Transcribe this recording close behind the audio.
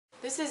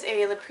This is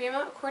a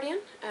Prima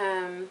accordion.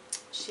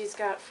 She's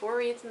got 4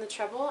 reeds in the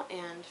treble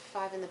and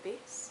 5 in the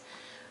bass.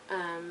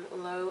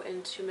 Low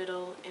into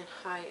middle and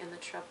high in the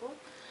treble.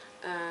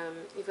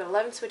 You've got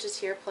 11 switches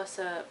here plus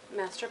a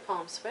master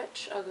palm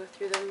switch. I'll go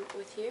through them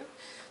with you.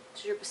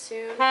 This is your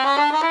bassoon.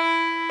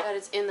 That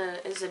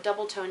is a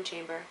double tone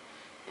chamber,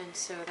 and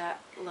so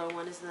that low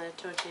one is in the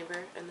tone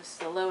chamber, and this is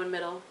the low and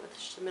middle,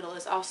 which the middle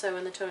is also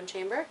in the tone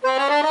chamber.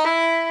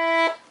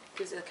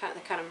 Gives it the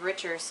kind of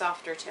richer,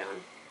 softer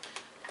tone.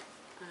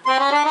 It's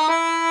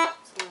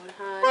low and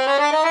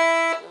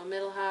high, low,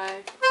 middle,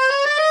 high,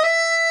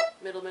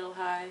 middle, middle,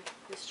 high.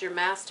 This is your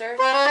master.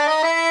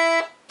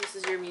 This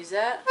is your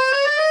musette.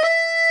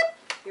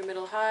 Your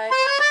middle high.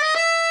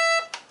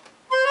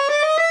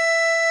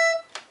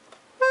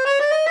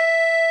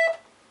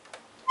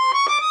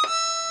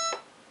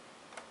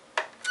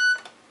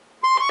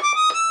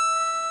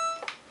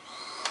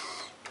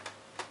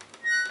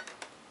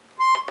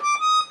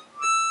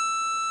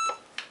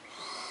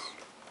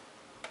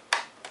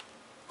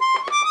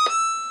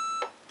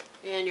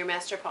 And your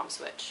master palm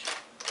switch.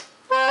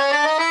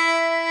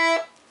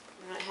 And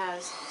it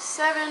has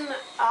 7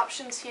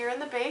 options here in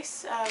the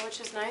bass, which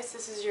is nice.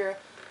 This is your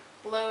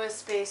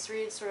lowest bass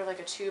reed, sort of like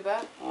a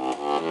tuba.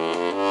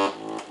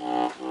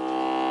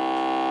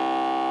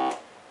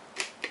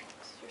 This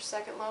is your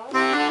second lowest.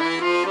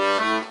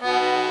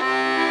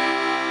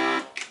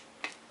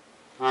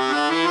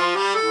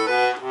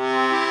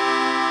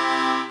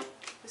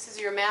 This is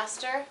your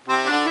master.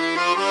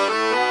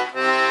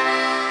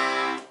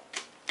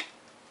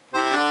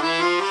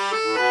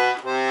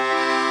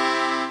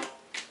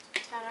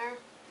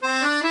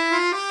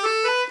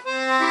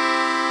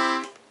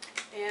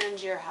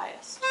 Your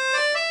highest.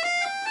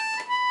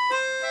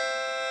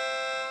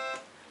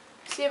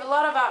 So you have a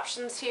lot of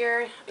options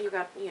here. You've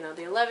got,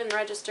 the 11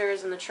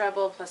 registers in the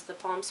treble plus the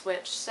palm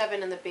switch,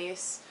 7 in the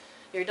bass.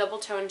 Your double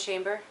tone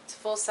chamber. It's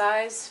full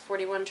size,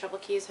 41 treble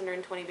keys,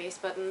 120 bass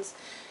buttons.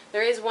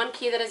 There is 1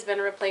 key that has been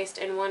replaced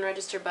and 1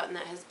 register button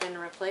that has been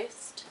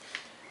replaced.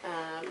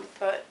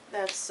 But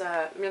that's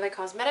merely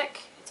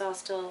cosmetic. It's all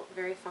still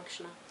very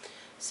functional.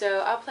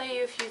 So I'll play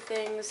you a few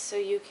things so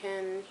you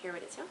can hear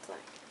what it sounds like.